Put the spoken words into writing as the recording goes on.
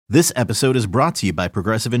This episode is brought to you by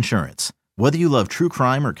Progressive Insurance. Whether you love true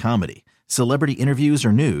crime or comedy, celebrity interviews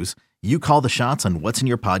or news, you call the shots on what's in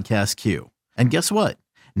your podcast queue. And guess what?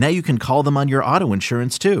 Now you can call them on your auto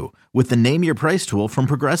insurance too with the Name Your Price tool from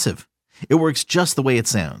Progressive. It works just the way it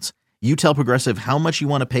sounds. You tell Progressive how much you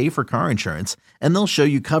want to pay for car insurance, and they'll show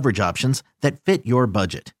you coverage options that fit your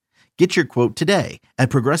budget. Get your quote today at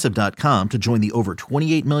Progressive.com to join the over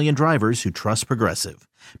 28 million drivers who trust Progressive.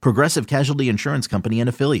 Progressive Casualty Insurance Company and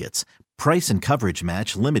Affiliates. Price and coverage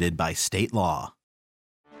match limited by state law.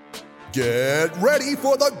 Get ready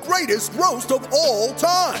for the greatest roast of all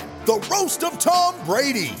time. The Roast of Tom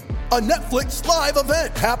Brady. A Netflix live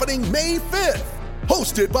event happening May 5th.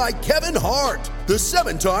 Hosted by Kevin Hart. The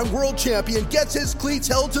 7-time world champion gets his cleats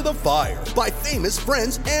held to the fire by famous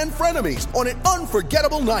friends and frenemies on an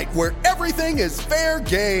unforgettable night where everything is fair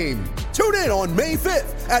game. Tune in on May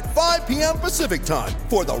 5th at 5 p.m. Pacific time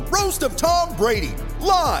for the Roast of Tom Brady.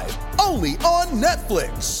 Live only on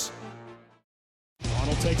Netflix.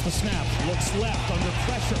 Arnold takes the snap, looks left under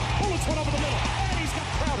pressure, bullets one over the middle, and he's got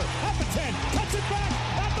Crowder at the 10, cuts it back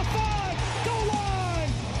at the 5, goal line!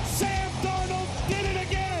 Sam Darnold did it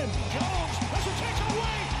again! Jones, pressure taken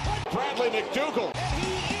away by Bradley McDougald. And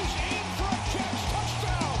he is in for a Jets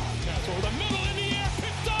touchdown! That's over the middle in the air,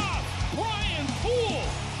 picked off! Brian Poole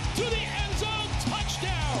to the end zone,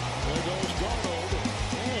 touchdown! There goes Darnold,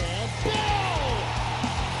 and Bell!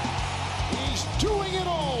 He's doing it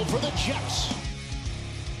all for the Jets!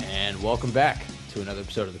 And welcome back to another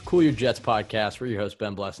episode of the Cool Your Jets podcast. We're your hosts,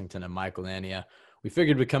 Ben Blessington and Michael Ania. We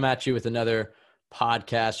figured we'd come at you with another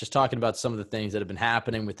podcast, just talking about some of the things that have been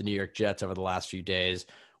happening with the New York Jets over the last few days,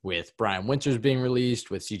 with Brian Winters being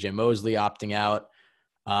released, with CJ Mosley opting out.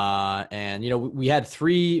 And, you know, we had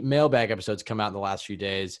 3 mailbag episodes come out in the last few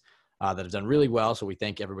days that have done really well. So we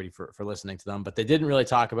thank everybody for listening to them. But they didn't really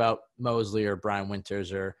talk about Mosley or Brian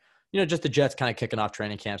Winters or, you know, just the Jets kind of kicking off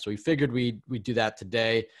training camp. So we figured we'd do that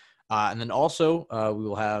today. And then also we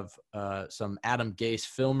will have some Adam Gase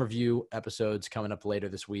film review episodes coming up later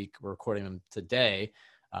this week. We're recording them today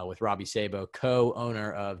with Robbie Sabo,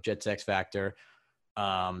 co-owner of Jets X Factor.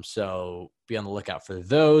 So be on the lookout for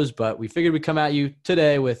those. But we figured we'd come at you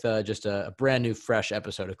today with just a brand new, fresh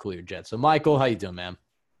episode of Cool Your Jets. So, Michael, how you doing, man?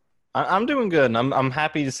 I'm doing good. And I'm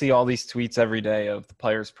happy to see all these tweets every day of the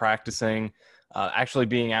players practicing, actually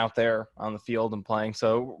being out there on the field and playing.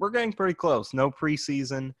 So we're getting pretty close. No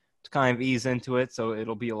preseason to kind of ease into it, so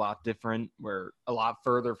it'll be a lot different. We're a lot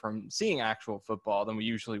further from seeing actual football than we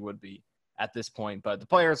usually would be at this point, but the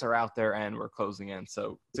players are out there and we're closing in,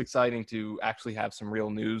 so it's exciting to actually have some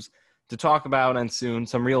real news to talk about and soon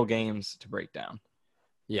some real games to break down.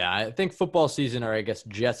 Yeah, I think football season, or I guess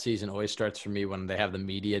Jet season, always starts for me when they have the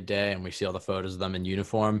media day and we see all the photos of them in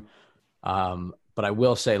uniform. But I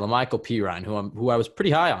will say, LaMichael Pirine, who I was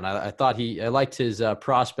pretty high on. I thought I liked his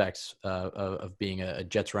prospects of being a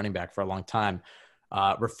Jets running back for a long time.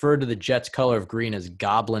 Referred to the Jets color of green as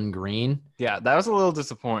goblin green. Yeah, that was a little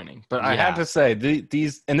disappointing. But I had to say,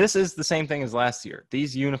 these, and this is the same thing as last year,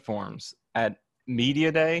 these uniforms at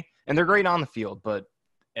media day, and they're great on the field, but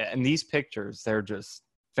in these pictures, they're just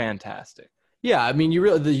fantastic. Yeah, I mean,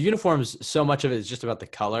 the uniforms, so much of it is just about the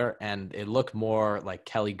color, and it looked more like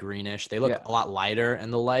Kelly greenish. They look a lot lighter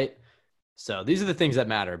in the light. So these are the things that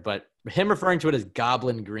matter. But him referring to it as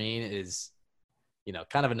goblin green is, you know,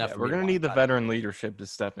 kind of enough. Yeah, we're going to need the veteran leadership to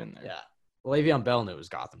step in there. Yeah. Le'Veon Bell knew it was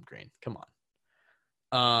Gotham green. Come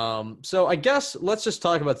on. So I guess let's just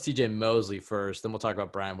talk about CJ Mosley first. Then we'll talk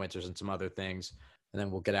about Brian Winters and some other things. And then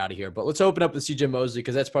we'll get out of here. But let's open up with CJ Mosley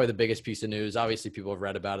because that's probably the biggest piece of news. Obviously, people have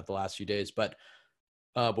read about it the last few days. But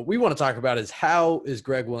what we want to talk about is how is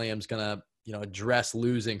Greg Williams going to, you know, address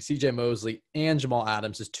losing CJ Mosley and Jamal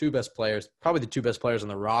Adams, his 2 best players, probably the 2 best players on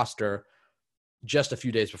the roster, just a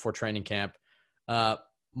few days before training camp.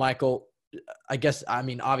 Michael, I guess, I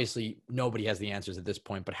mean, obviously nobody has the answers at this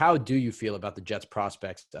point, but how do you feel about the Jets'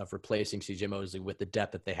 prospects of replacing CJ Mosley with the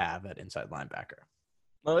depth that they have at inside linebacker?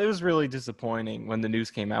 Well, it was really disappointing when the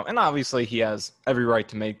news came out. And obviously he has every right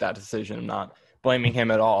to make that decision. I'm not blaming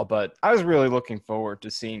him at all. But I was really looking forward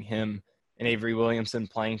to seeing him and Avery Williamson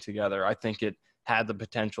playing together. I think it had the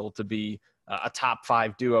potential to be a top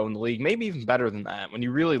 5 duo in the league, maybe even better than that. When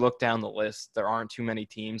you really look down the list, there aren't too many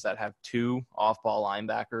teams that have 2 off-ball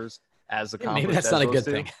linebackers as accomplished. Maybe that's not a good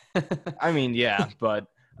thing. I mean, yeah, but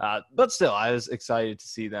still, I was excited to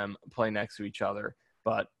see them play next to each other.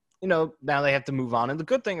 But you know, now they have to move on. And the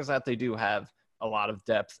good thing is that they do have a lot of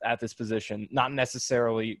depth at this position, not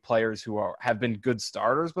necessarily players who have been good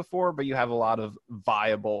starters before, but you have a lot of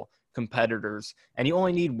viable competitors, and you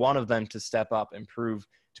only need one of them to step up and prove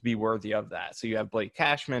to be worthy of that. So you have Blake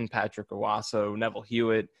Cashman, Patrick Owosso, Neville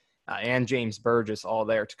Hewitt, and James Burgess all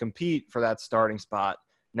there to compete for that starting spot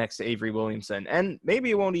next to Avery Williamson. And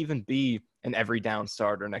maybe it won't even be an every down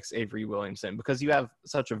starter next to Avery Williamson because you have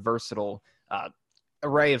such a versatile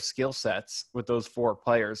array of skill sets with those four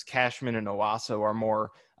players. Cashman and Owosso are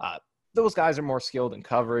more those guys are more skilled in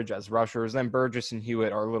coverage as rushers. Then Burgess and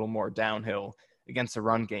Hewitt are a little more downhill against the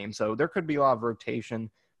run game. So there could be a lot of rotation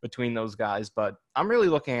between those guys, but I'm really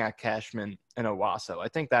looking at Cashman and Owosso. I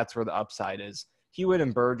think that's where the upside is. Hewitt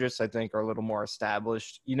and Burgess, I think, are a little more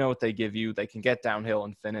established. You know what they give you. They can get downhill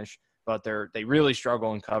and finish, but they really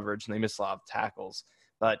struggle in coverage and they miss a lot of tackles.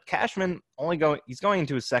 But Cashman he's going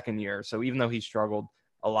into his second year. So even though he struggled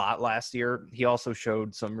a lot last year, he also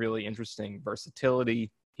showed some really interesting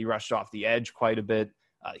versatility. He rushed off the edge quite a bit.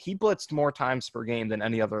 He blitzed more times per game than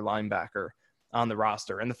any other linebacker on the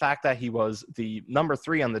roster. And the fact that he was the number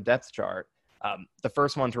 3 on the depth chart, the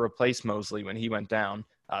first one to replace Mosley when he went down,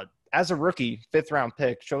 as a rookie, 5th-round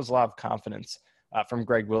pick, shows a lot of confidence from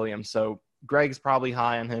Greg Williams. So Greg's probably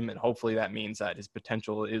high on him, and hopefully that means that his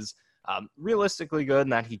potential is realistically good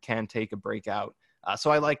and that he can take a breakout. So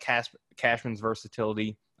I like Cashman's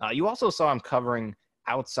versatility. You also saw him covering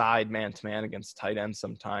outside man-to-man against tight ends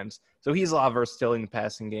sometimes. So he's a lot of versatility in the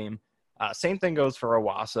passing game. Same thing goes for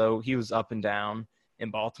Owosso. He was up and down in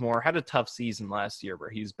Baltimore, had a tough season last year where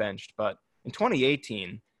he was benched. But in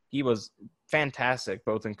 2018, he was fantastic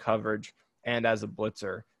both in coverage and as a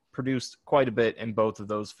blitzer, produced quite a bit in both of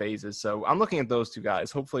those phases. So I'm looking at those two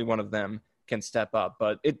guys. Hopefully one of them can step up.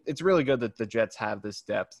 But it's really good that the Jets have this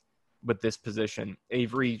depth with this position.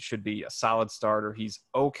 Avery should be a solid starter. He's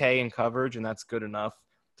okay in coverage, and that's good enough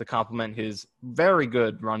to complement his very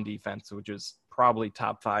good run defense, which is probably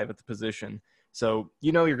top 5 at the position. So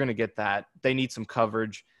you know you're going to get that. They need some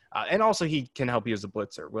coverage. And also he can help you as a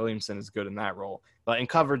blitzer. Williamson is good in that role. But in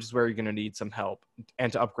coverage is where you're going to need some help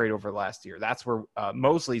and to upgrade over last year. That's where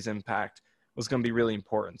Mosley's impact was going to be really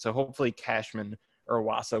important. So hopefully Cashman or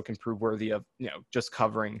Owosso can prove worthy of, just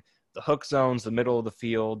covering the hook zones, the middle of the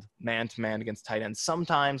field, man-to-man against tight ends.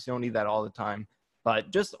 Sometimes you don't need that all the time.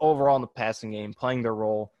 But just overall in the passing game, playing their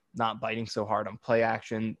role, not biting so hard on play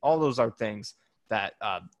action, all those are things that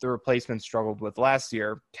the replacements struggled with last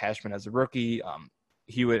year. Cashman as a rookie,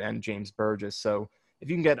 Hewitt and James Burgess. So if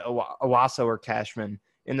you can get Owosso or Cashman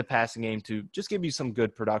in the passing game to just give you some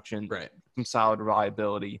good production, some solid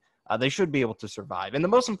reliability, they should be able to survive. And the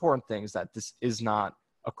most important thing is that this is not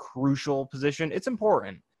a crucial position. It's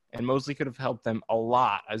important. And Mosley could have helped them a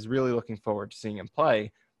lot. I was really looking forward to seeing him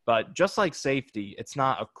play. But just like safety, it's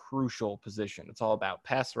not a crucial position. It's all about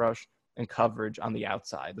pass rush and coverage on the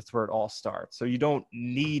outside. That's where it all starts. So you don't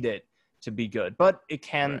need it to be good, but it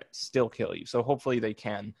can still kill you. So hopefully they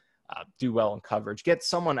can do well in coverage, get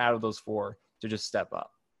someone out of those 4 to just step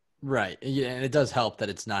up. Right. Yeah, and it does help that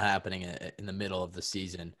it's not happening in the middle of the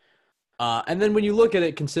season. And then when you look at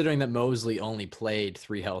it, considering that Mosley only played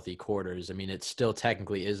 3 healthy quarters, I mean, it still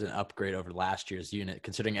technically is an upgrade over last year's unit,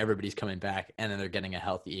 considering everybody's coming back and then they're getting a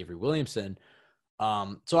healthy Avery Williamson.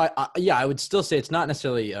 So I would still say it's not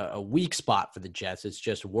necessarily a weak spot for the Jets. It's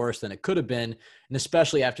just worse than it could have been. And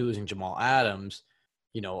especially after losing Jamal Adams,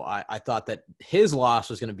 I thought that his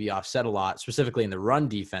loss was going to be offset a lot, specifically in the run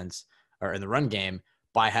defense or in the run game,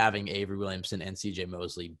 by having Avery Williamson and CJ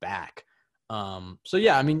Mosley back. Losing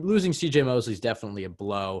CJ Mosley is definitely a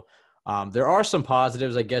blow. There are some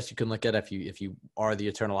positives, I guess you can look at if you are the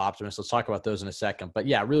eternal optimist. Let's talk about those in a second. But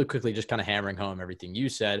yeah, really quickly, just kind of hammering home everything you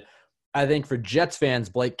said. I think for Jets fans,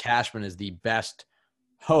 Blake Cashman is the best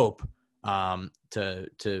hope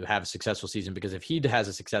to have a successful season, because if he has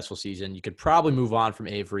a successful season, you could probably move on from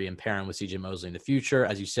Avery and pair him with CJ Mosley in the future.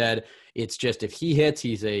 As you said, it's just if he hits,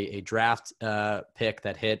 he's a draft pick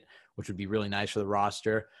that hit, which would be really nice for the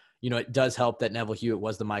roster. It does help that Neville Hewitt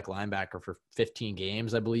was the Mike linebacker for 15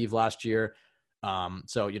 games, I believe, last year.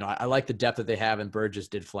 I like the depth that they have, and Burgess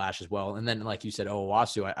did flash as well. And then, like you said,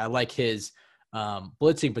 Owosso, I like his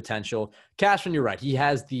blitzing potential. Cashman, you're right. He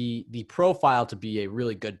has the profile to be a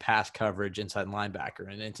really good pass coverage inside linebacker.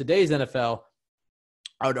 And in today's NFL,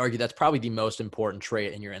 I would argue that's probably the most important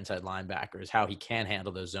trait in your inside linebacker, is how he can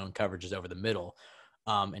handle those zone coverages over the middle.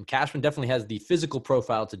 And Cashman definitely has the physical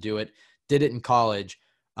profile to do it. Did it in college.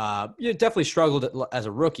 Definitely struggled as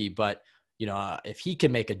a rookie, but if he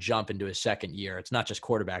can make a jump into his second year, it's not just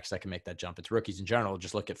quarterbacks that can make that jump. It's rookies in general.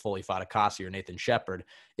 Just look at Foley Fatukasi or Nathan Shepard.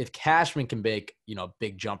 If Cashman can make, a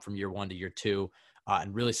big jump from year 1 to year 2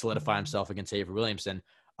 and really solidify himself against Avery Williamson,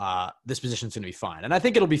 this position is going to be fine. And I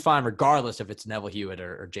think it'll be fine regardless if it's Neville Hewitt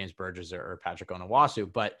or James Burgess or Patrick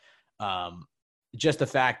Owosso. But just the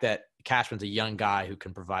fact that, Cashman's a young guy who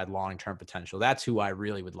can provide long-term potential. That's who I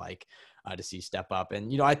really would like to see step up.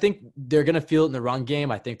 And, I think they're going to feel it in the run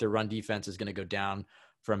game. I think their run defense is going to go down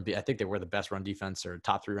from, I think they were the best run defense or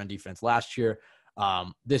top 3 run defense last year.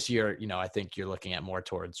 This year, I think you're looking at more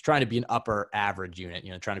towards trying to be an upper average unit,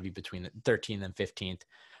 trying to be between the 13th and 15th.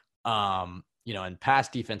 And pass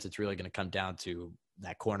defense, it's really going to come down to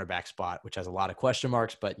that cornerback spot, which has a lot of question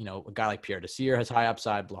marks. But, a guy like Pierre Desir has high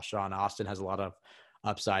upside. LaShawn Austin has a lot of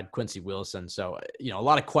upside. Quincy Wilson. So, a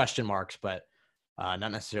lot of question marks, but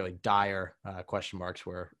not necessarily dire question marks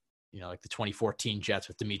where, like the 2014 Jets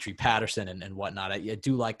with Dimitri Patterson and whatnot. I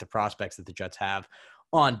do like the prospects that the Jets have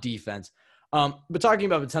on defense. But talking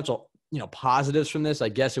about potential, positives from this, I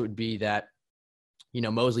guess it would be that,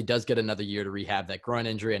 Mosley does get another year to rehab that groin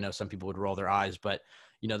injury. I know some people would roll their eyes, but,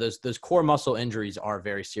 those core muscle injuries are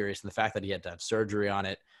very serious. And the fact that he had to have surgery on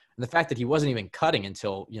it, and the fact that he wasn't even cutting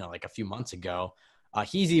until, like a few months ago,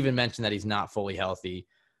 he's even mentioned that he's not fully healthy.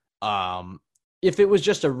 If it was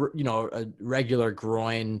just a regular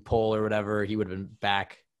groin pull or whatever, he would have been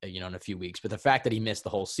back, in a few weeks. But the fact that he missed the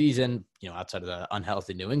whole season, outside of the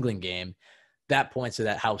unhealthy New England game, that points to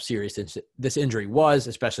that how serious this injury was,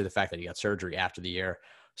 especially the fact that he got surgery after the year.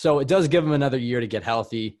 So it does give him another year to get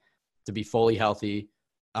healthy, to be fully healthy.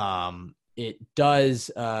 It does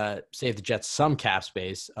save the Jets some cap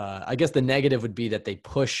space. I guess the negative would be that they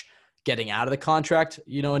push getting out of the contract,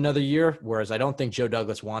 another year, whereas I don't think Joe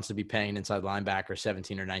Douglas wants to be paying an inside linebacker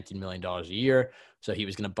 $17 or $19 million a year. So he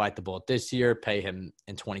was going to bite the bullet this year, pay him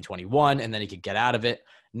in 2021, and then he could get out of it.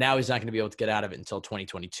 Now he's not going to be able to get out of it until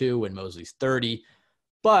 2022 when Mosley's 30.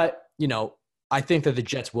 But, I think that the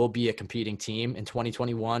Jets will be a competing team in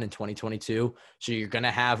 2021 and 2022. So you're going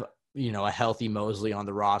to have, a healthy Mosley on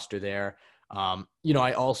the roster there.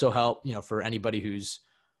 I also help, for anybody who's,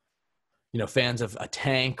 fans of a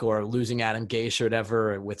tank or losing Adam Gase or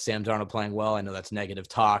whatever with Sam Darnold playing well. I know that's negative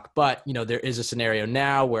talk, but, there is a scenario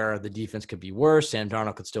now where the defense could be worse. Sam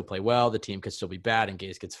Darnold could still play well. The team could still be bad and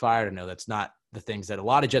Gase gets fired. I know that's not the things that a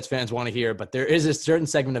lot of Jets fans want to hear, but there is a certain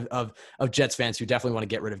segment of Jets fans who definitely want to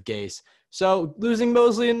get rid of Gase. So losing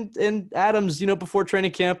Mosley and Adams, before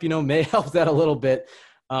training camp, may help that a little bit.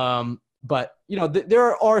 But,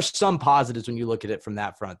 there are some positives when you look at it from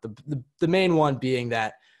that front. The main one being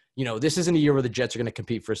that, this isn't a year where the Jets are going to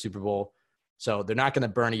compete for a Super Bowl. So they're not going to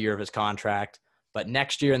burn a year of his contract. But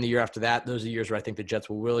next year and the year after that, those are the years where I think the Jets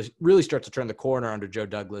will really start to turn the corner under Joe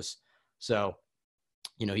Douglas. So,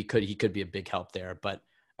 he could be a big help there. But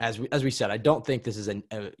as we said, I don't think this is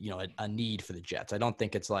a need for the Jets. I don't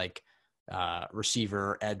think it's like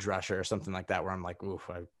receiver, edge rusher, or something like that where I'm like, oof,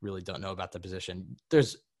 I really don't know about the position.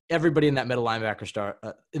 There's everybody in that middle linebacker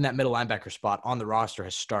spot on the roster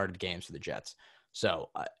has started games for the Jets. So,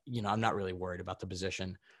 I'm not really worried about the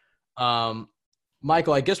position.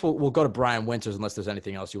 Michael, I guess we'll go to Brian Winters unless there's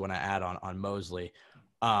anything else you want to add on Mosley.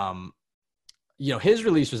 His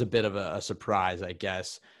release was a bit of a surprise, I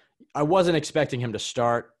guess. I wasn't expecting him to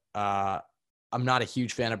start. I'm not a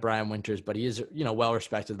huge fan of Brian Winters, but he is,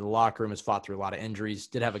 well-respected in the locker room, has fought through a lot of injuries,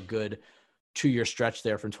 did have a good 2-year stretch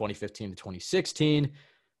there from 2015 to 2016.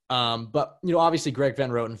 But, obviously Greg Van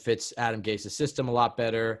Roten fits Adam Gase's system a lot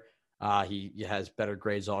better. He has better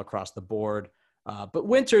grades all across the board. But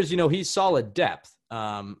Winters, he's solid depth.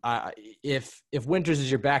 If Winters is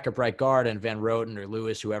your backup right guard and Van Roten or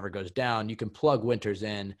Lewis, whoever goes down, you can plug Winters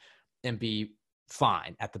in and be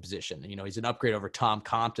fine at the position. He's an upgrade over Tom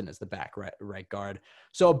Compton as the back right guard.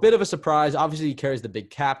 So a bit of a surprise. Obviously, he carries the big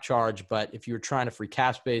cap charge, but if you were trying to free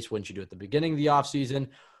cap space, wouldn't you do it at the beginning of the offseason?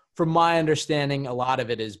 From my understanding, a lot of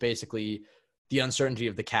it is basically the uncertainty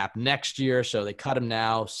of the cap next year. So they cut him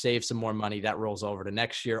now, save some more money. That rolls over to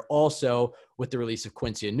next year. Also, with the release of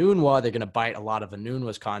Quincy Enunwa, they're going to bite a lot of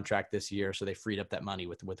Enunwa's contract this year. So they freed up that money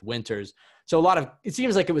with Winters. So it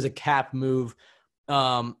seems like it was a cap move.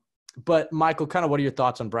 But Michael, kind of what are your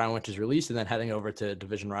thoughts on Brian Winters' release and then heading over to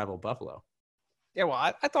division rival Buffalo? Yeah, well,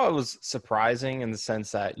 I thought it was surprising in the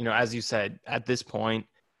sense that, as you said, at this point,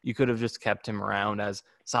 you could have just kept him around as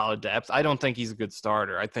solid depth. I don't think he's a good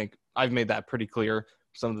starter. I think I've made that pretty clear,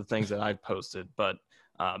 some of the things that I've posted. But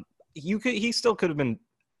he still could have been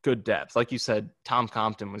good depth. Like you said, Tom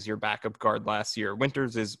Compton was your backup guard last year.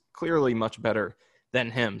 Winters is clearly much better than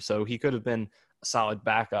him, so he could have been a solid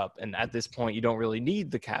backup. And at this point, you don't really need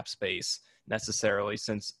the cap space necessarily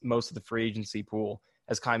since most of the free agency pool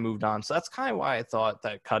has kind of moved on. So that's kind of why I thought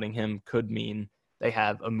that cutting him could mean they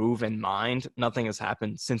have a move in mind. Nothing has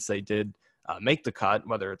happened since they did make the cut,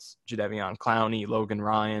 whether it's Jadeveon Clowney, Logan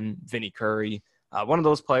Ryan, Vinny Curry, one of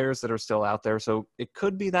those players that are still out there. So it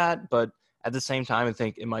could be that, but at the same time, I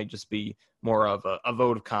think it might just be more of a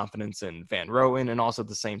vote of confidence in Van Roten, and also at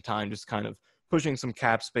the same time just kind of pushing some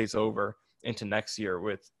cap space over into next year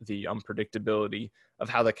with the unpredictability of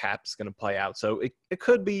how the cap is going to play out. So it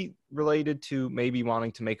could be related to maybe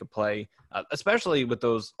wanting to make a play, especially with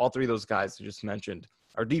all three of those guys I just mentioned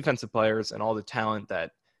are defensive players, and all the talent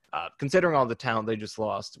that, considering all the talent they just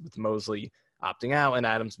lost with Mosley opting out and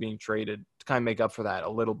Adams being traded to kind of make up for that a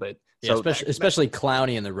little bit. Yeah, so especially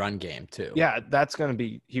Clowney in the run game too. Yeah, that's going to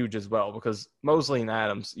be huge as well, because Mosley and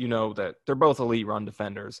Adams, that they're both elite run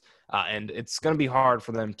defenders, and it's going to be hard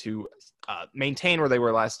for them to maintain where they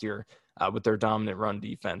were last year with their dominant run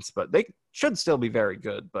defense. But they should still be very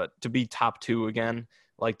good. But to be top 2 again,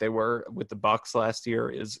 like they were with the Bucks last year,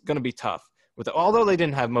 is going to be tough. Although they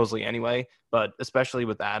didn't have Mosley anyway, but especially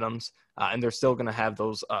with Adams, and they're still going to have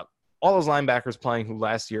those all those linebackers playing who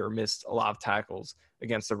last year missed a lot of tackles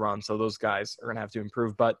against the run. So those guys are going to have to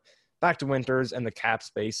improve. But back to Winters and the cap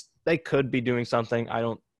space, they could be doing something. I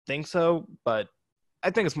don't think so, but I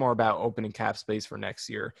think it's more about opening cap space for next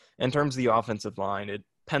year. In terms of the offensive line, it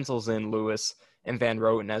pencils in Lewis and Van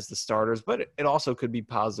Roten as the starters, but it also could be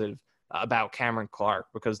positive about Cameron Clark,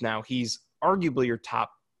 because now he's arguably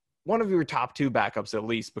one of your top 2 backups at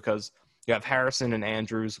least, because you have Harrison and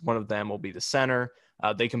Andrews. One of them will be the center.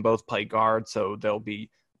 They can both play guard, so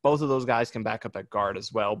both of those guys can back up at guard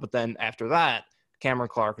as well. But then after that, Cameron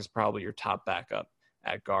Clark is probably your top backup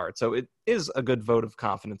at guard. So it is a good vote of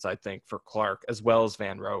confidence, I think, for Clark as well as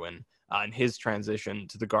Van Roten in his transition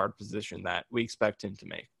to the guard position that we expect him to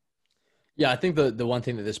make. Yeah, I think the one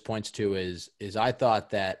thing that this points to is I thought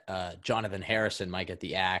that Jonathan Harrison might get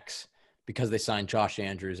the axe because they signed Josh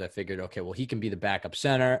Andrews. I figured, okay, well, he can be the backup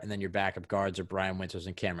center, and then your backup guards are Brian Winters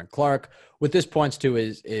and Cameron Clark. What this points to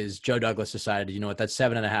is Joe Douglas decided, you know what, that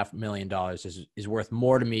 $7.5 million is worth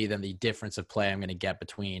more to me than the difference of play I'm going to get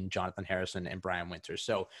between Jonathan Harrison and Brian Winters.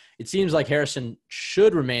 So it seems like Harrison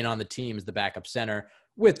should remain on the team as the backup center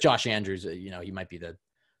with Josh Andrews. He might be the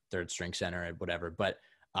third string center and whatever, but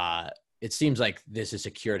it seems like this has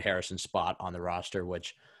secured Harrison's spot on the roster,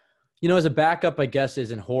 which, as a backup, I guess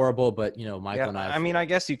isn't horrible, but, Michael and I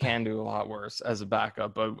guess you can do a lot worse as a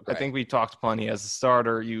backup, but right. I think we talked plenty as a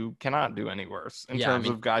starter. You cannot do any worse in terms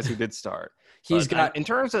of guys who did start. In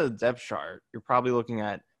terms of the depth chart, you're probably looking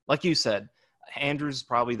at, like you said, Andrews is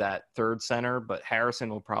probably that third center, but Harrison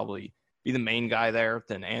will probably be the main guy there.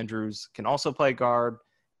 Then Andrews can also play guard,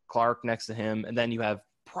 Clark next to him, and then you have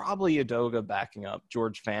probably Udoka backing up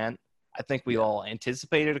George Fant. I think we all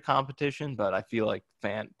anticipated a competition, but I feel like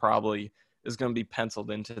Fant probably is going to be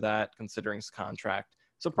penciled into that considering his contract.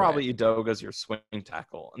 So probably Udoka's your swing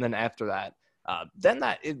tackle. And then after that,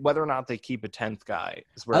 whether or not they keep a 10th guy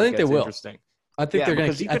is where it gets interesting. I think they're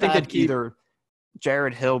going to keep. I think they'd either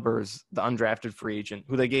Jared Hilbers, the undrafted free agent,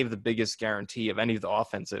 who they gave the biggest guarantee of any of the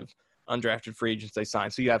offensive undrafted free agents they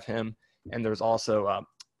signed. So you have him, and there's also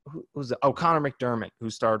Connor McDermott, who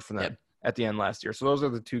started for them at the end last year. So those are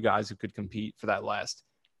the 2 guys who could compete for that last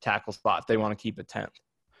tackle spot if they want to keep a 10th.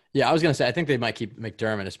 Yeah, I was going to say, I think they might keep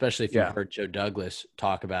McDermott, especially if you've heard Joe Douglas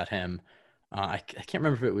talk about him. I can't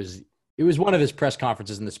remember if it was one of his press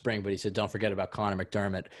conferences in the spring, but he said, don't forget about Connor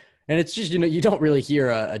McDermott. And it's just, you don't really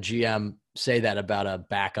hear a GM say that about a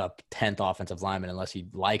backup 10th offensive lineman unless he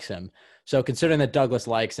likes him. So considering that Douglas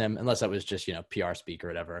likes him, unless that was just, PR speak or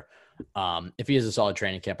whatever, if he has a solid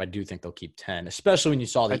training camp, I do think they'll keep 10, especially when you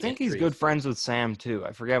saw the I think he's good friends with Sam too.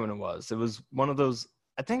 I forget when it was. It was one of those,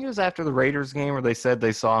 I think it was after the Raiders game where they said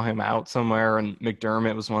they saw him out somewhere and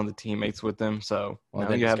McDermott was one of the teammates with them. So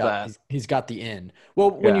now you have that. He's got the in.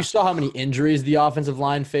 Well, when you saw how many injuries the offensive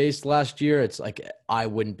line faced last year, it's like I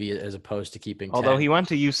wouldn't be as opposed to keeping 10. Although he went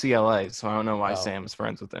to UCLA, so I don't know why Sam is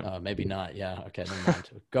friends with him. Maybe not. Yeah. Okay. Never mind.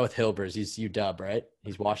 Go with Hilbers. He's UW, right?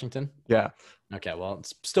 He's Washington? Yeah. Okay. Well,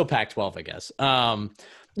 it's still Pac-12, I guess.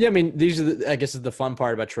 Yeah, I mean, these are, I guess, is the fun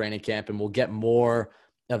part about training camp, and we'll get more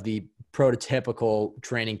of the prototypical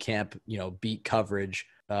training camp, beat coverage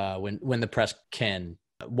when the press can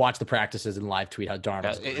watch the practices and live tweet how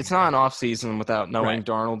Darnold's it's not an off season without knowing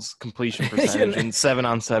Darnold's completion percentage and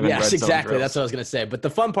 7-on-7. Yes, exactly. That's what I was going to say. But the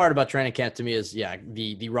fun part about training camp to me is,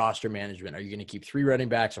 the roster management. Are you going to keep 3 running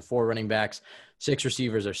backs or 4 running backs, 6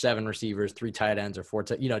 receivers or 7 receivers, 3 tight ends or 4,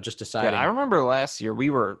 just deciding. Yeah, I remember last year we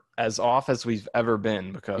were as off as we've ever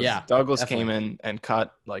been because Douglas came in and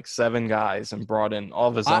cut like 7 guys and brought in all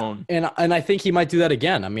of his own. And I think he might do that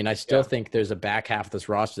again. I mean, I still think there's a back half of this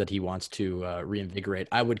roster that he wants to reinvigorate.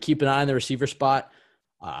 I would keep an eye on the receiver spot.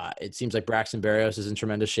 It seems like Braxton Berrios is in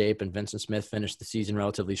tremendous shape, and Vincent Smith finished the season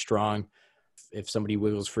relatively strong. If somebody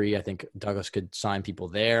wiggles free, I think Douglas could sign people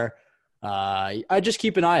there. I just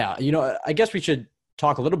keep an eye out. I guess we should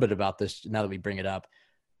talk a little bit about this now that we bring it up.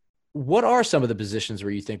 What are some of the positions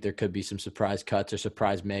where you think there could be some surprise cuts or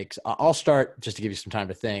surprise makes? I'll start just to give you some time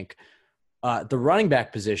to think. The running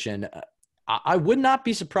back position, I would not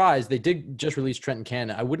be surprised. They did just release Trenton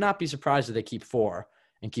Cannon. I would not be surprised if they keep 4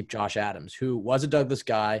 and keep Josh Adams, who was a Douglas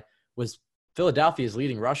guy, was Philadelphia's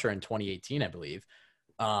leading rusher in 2018, I believe.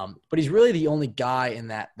 But he's really the only guy in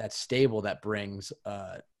that stable that brings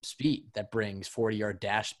speed, that brings 40-yard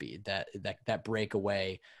dash speed, that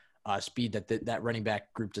breakaway speed that running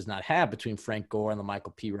back group does not have between Frank Gore and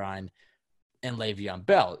LaMichael Pirine and Le'Veon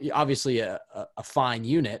Bell. Obviously a fine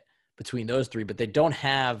unit between those three, but they don't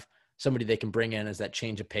have somebody they can bring in as that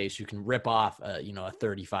change of pace who can rip off a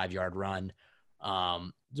 35-yard run.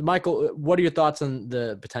 Michael, what are your thoughts on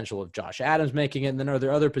the potential of Josh Adams making it? And then are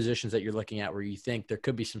there other positions that you're looking at where you think there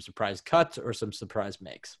could be some surprise cuts or some surprise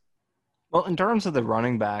makes? Well, in terms of the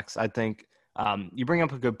running backs, I think you bring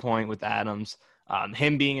up a good point with Adams.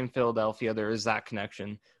 Him being in Philadelphia, there is that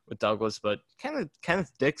connection with Douglas, but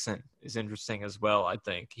Kenneth Dixon is interesting as well, I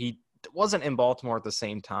think. He wasn't in Baltimore at the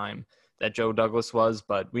same time that Joe Douglas was,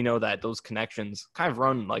 but we know that those connections kind of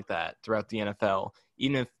run like that throughout the NFL.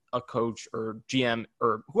 Even if a coach or GM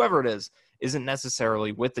or whoever it is isn't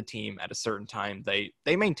necessarily with the team at a certain time, they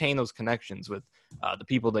maintain those connections with the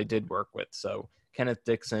people they did work with. So Kenneth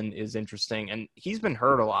Dixon is interesting, and he's been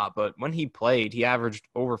hurt a lot, but when he played, he averaged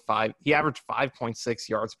 5.6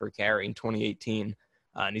 yards per carry in 2018,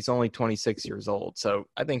 and he's only 26 years old. So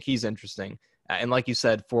I think he's interesting. And like you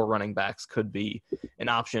said, 4 running backs could be an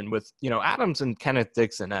option with, Adams and Kenneth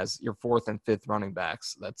Dixon as your 4th and 5th running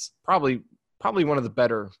backs. That's probably one of the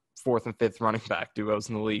better 4th and 5th running back duos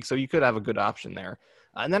in the league. So you could have a good option there.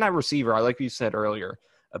 And then at receiver, I like you said earlier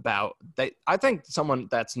about that. I think someone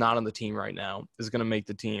that's not on the team right now is going to make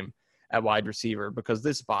the team at wide receiver, because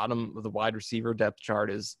this bottom of the wide receiver depth chart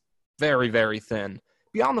is very, very thin.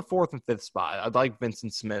 Beyond the 4th and 5th spot, I'd like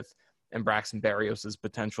Vincent Smith and Braxton Berrios'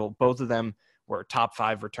 potential. Both of them were top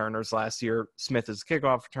 5 returners last year. Smith is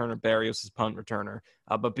kickoff returner, Berrios is punt returner.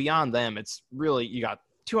 But beyond them, it's really, you got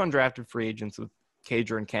 2 undrafted free agents with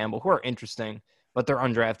Cager and Campbell who are interesting, but they're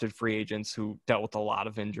undrafted free agents who dealt with a lot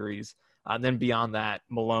of injuries. Then beyond that,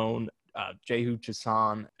 Malone, Jehu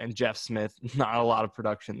Chesson, and Jeff Smith, not a lot of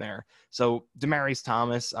production there. So Demaryius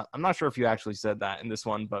Thomas, I'm not sure if you actually said that in this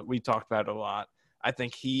one, but we talked about it a lot. I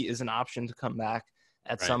think he is an option to come back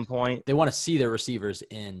at some point. They want to see their receivers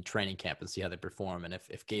in training camp and see how they perform. And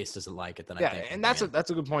if Gase doesn't like it, then I think. And that's a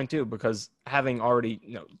good point too, because having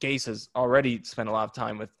already, Gase has already spent a lot of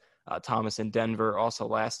time with Thomas in Denver also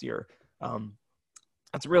last year.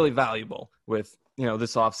 That's really valuable with,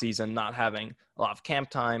 this offseason not having a lot of camp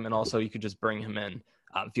time. And also you could just bring him in,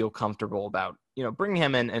 feel comfortable about, bringing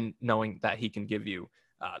him in and knowing that he can give you,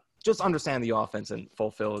 just understand the offense and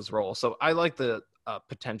fulfill his role. So I like the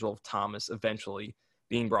potential of Thomas eventually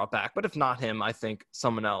being brought back. But if not him, I think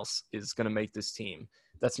someone else is going to make this team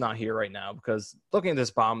that's not here right now, because looking at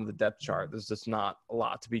this bottom of the depth chart, there's just not a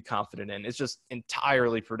lot to be confident in. It's just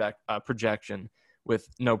entirely projection with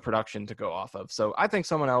no production to go off of. So I think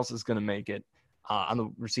someone else is going to make it on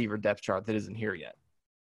the receiver depth chart that isn't here yet.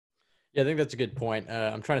 Yeah, I think that's a good point.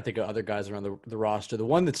 I'm trying to think of other guys around the roster. The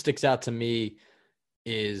one that sticks out to me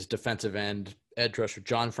is defensive end edge rusher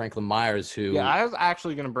John Franklin Myers, who I was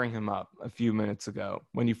actually going to bring him up a few minutes ago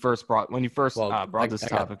when you first brought this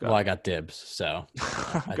topic up. Well, I got dibs, so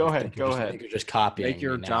go ahead. You're just copying. Make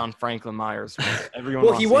your John Franklin Myers. Everyone.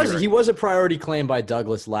 Well, he was a priority claim by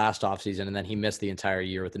Douglas last offseason, and then he missed the entire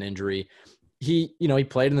year with an injury. He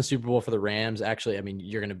played in the Super Bowl for the Rams. Actually, I mean,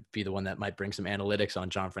 you're going to be the one that might bring some analytics on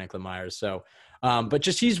John Franklin Myers. So, but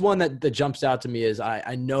just he's one that jumps out to me. Is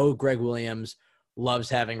I know Greg Williams loves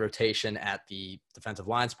having rotation at the defensive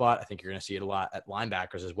line spot. I think you're going to see it a lot at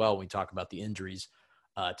linebackers as well when we talk about the injuries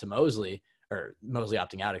to Mosley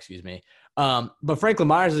opting out, excuse me. But Franklin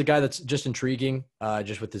Myers is a guy that's just intriguing,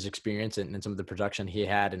 just with his experience and some of the production he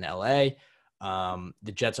had in LA.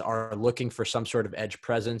 The Jets are looking for some sort of edge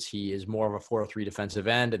presence. He is more of a 4-3 defensive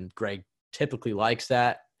end, and Greg typically likes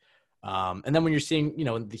that. And then when you're seeing,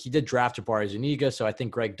 he did draft Jabari Zuniga, so I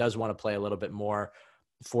think Greg does want to play a little bit more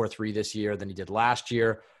 4-3 this year than he did last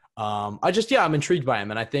year. I'm intrigued by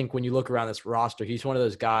him. And I think when you look around this roster, he's one of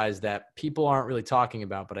those guys that people aren't really talking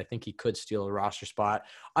about, but I think he could steal a roster spot.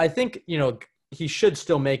 I think, he should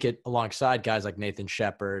still make it alongside guys like Nathan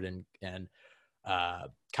Shepard and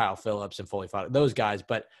Kyle Phillips and Foley Fott, those guys.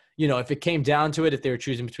 But, if it came down to it, if they were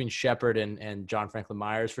choosing between Shepard and John Franklin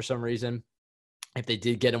Myers for some reason, if they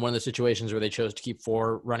did get in one of the situations where they chose to keep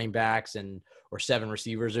 4 running backs or 7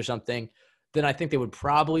 receivers or something, then I think they would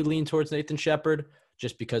probably lean towards Nathan Shepard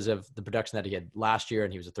just because of the production that he had last year,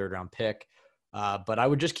 and he was a 3rd-round pick. But I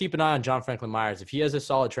would just keep an eye on John Franklin Myers. If he has a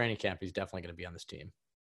solid training camp, he's definitely going to be on this team.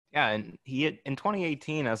 Yeah, and in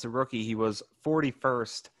 2018 as a rookie, he was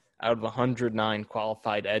 41st out of 109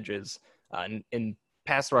 qualified edges in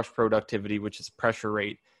pass rush productivity, which is pressure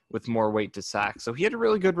rate with more weight to sack. So he had a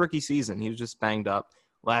really good rookie season. He was just banged up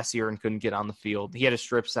last year and couldn't get on the field. He had a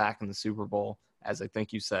strip sack in the Super Bowl, as I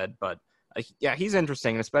think you said. But yeah, he's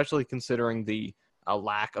interesting, especially considering the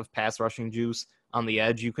lack of pass rushing juice on the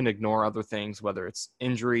edge. You can ignore other things, whether it's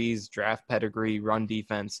injuries, draft pedigree, run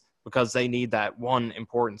defense, because they need that one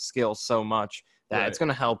important skill so much that it's going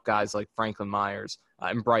to help guys like Franklin Myers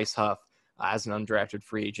and Bryce Huff as an undrafted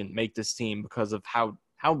free agent make this team because of how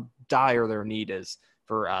dire their need is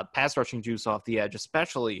for pass rushing juice off the edge,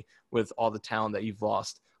 especially with all the talent that you've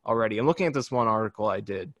lost already. I'm looking at this one article I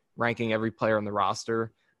did ranking every player on the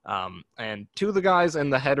roster, and 2 of the guys in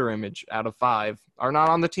the header image out of 5 are not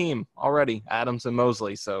on the team already, Adams and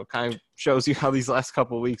Mosley. So kind of shows you how these last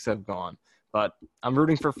couple of weeks have gone. But I'm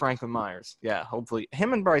rooting for Franklin Myers. Yeah, hopefully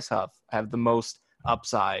him and Bryce Huff have the most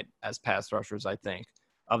upside as pass rushers, I think,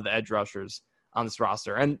 of the edge rushers on this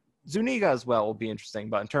roster. And Zuniga as well will be interesting.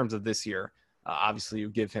 But in terms of this year, obviously you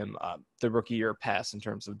give him the rookie year pass in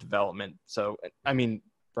terms of development. So, I mean,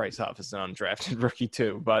 Bryce Huff is an undrafted rookie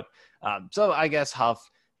too. But so I guess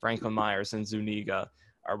Huff, Franklin Myers, and Zuniga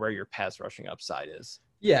are where your pass rushing upside is.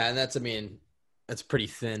 Yeah, and that's pretty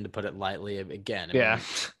thin, to put it lightly. Again, I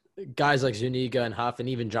mean, guys like Zuniga and Huff and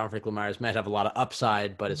even John Franklin Myers might have a lot of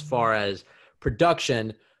upside, but as far as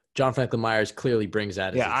production, John Franklin Myers clearly brings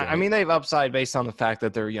that. Yeah, I mean, they have upside based on the fact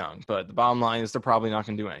that they're young, but the bottom line is they're probably not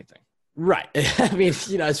going to do anything. Right. I mean,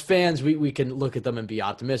 as fans, we can look at them and be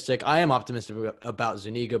optimistic. I am optimistic about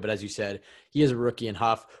Zuniga, but as you said, he is a rookie, and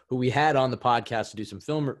Huff, who we had on the podcast to do some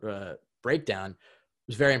film breakdown,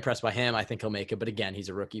 was very impressed by him. I think he'll make it, but again, he's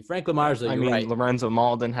a rookie. Franklin Myers, though, you're right. Lorenzo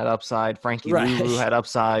Malden had upside. Frankie Lulu had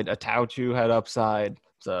upside. Atauchu had upside.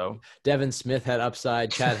 So Devin Smith had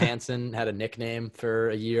upside. Chad Hansen had a nickname for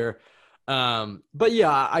a year. But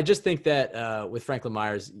yeah, I just think that with Franklin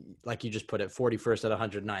Myers, like you just put it, 41st at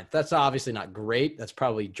 109th, that's obviously not great. That's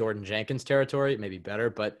probably Jordan Jenkins territory, maybe better,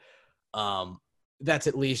 but that's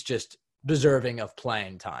at least just deserving of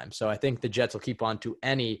playing time. So I think the Jets will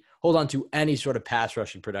hold on to any sort of pass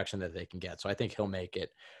rushing production that they can get. So I think he'll make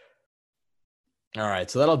it. All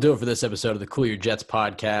right, so that'll do it for this episode of the Cool Your Jets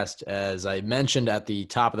podcast. As I mentioned at the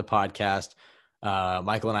top of the podcast,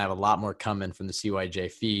 Michael and I have a lot more coming from the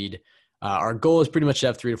CYJ feed. Our goal is pretty much to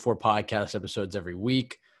have 3 to 4 podcast episodes every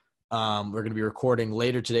week. We're going to be recording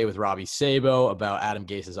later today with Robbie Sabo about Adam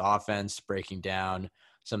Gase's offense, breaking down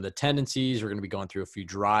some of the tendencies. We're going to be going through a few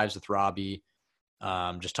drives with Robbie,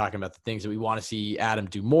 just talking about the things that we want to see Adam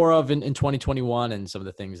do more of in 2021 and some of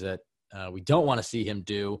the things that we don't want to see him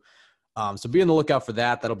do. So be on the lookout for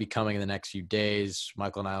that. That'll be coming in the next few days.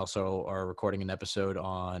 Michael and I also are recording an episode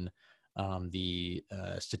on the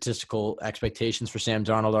statistical expectations for Sam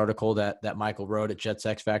Darnold article that Michael wrote at Jets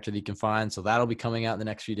X Factor that you can find. So that'll be coming out in the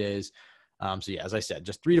next few days. So yeah, as I said,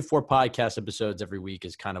 just 3 to 4 podcast episodes every week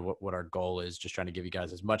is kind of what our goal is, just trying to give you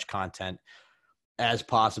guys as much content as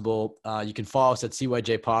possible. You can follow us at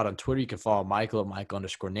CYJ Pod on Twitter. You can follow Michael at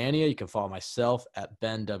Michael_Nania. You can follow myself at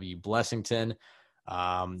Ben W. Blessington.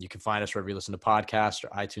 You can find us wherever you listen to podcasts, or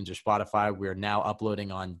iTunes or Spotify. We are now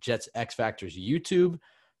uploading on Jets X Factor's YouTube,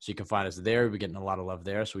 so you can find us there. We're getting a lot of love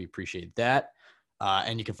there, so we appreciate that.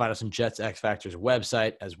 And you can find us on Jets X Factor's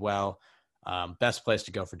website as well. Best place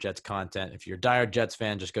to go for Jets content. If you're a diehard Jets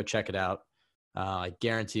fan, just go check it out. I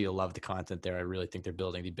guarantee you'll love the content there. I really think they're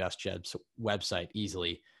building the best Jets website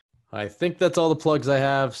easily. I think that's all the plugs I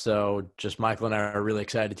have. So just Michael and I are really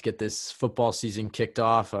excited to get this football season kicked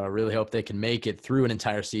off. I really hope they can make it through an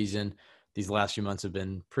entire season. These last few months have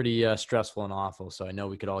been pretty stressful and awful. So I know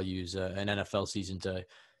we could all use an NFL season to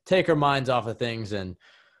take our minds off of things. And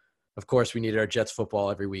of course, we need our Jets football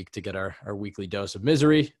every week to get our weekly dose of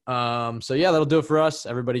misery. So yeah, that'll do it for us.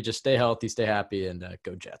 Everybody just stay healthy, stay happy, and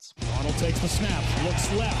go Jets. Darnold takes the snap, looks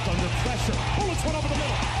left under pressure. Bullets one over the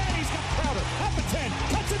middle, and he's got Crowder at the 10,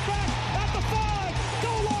 cuts it back at the 5,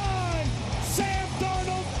 goal line. Sam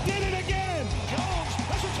Darnold did it again. Jones,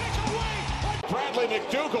 this will take it away. Bradley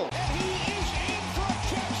McDougald. And he is in for a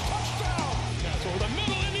Jets touchdown. That's over the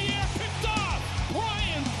middle in the air, picked off.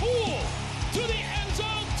 Brian Poole to the end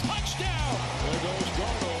zone, touchdown. There goes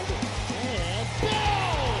Darnold, and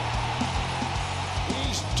Bell.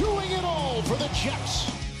 He's doing it all for the Jets.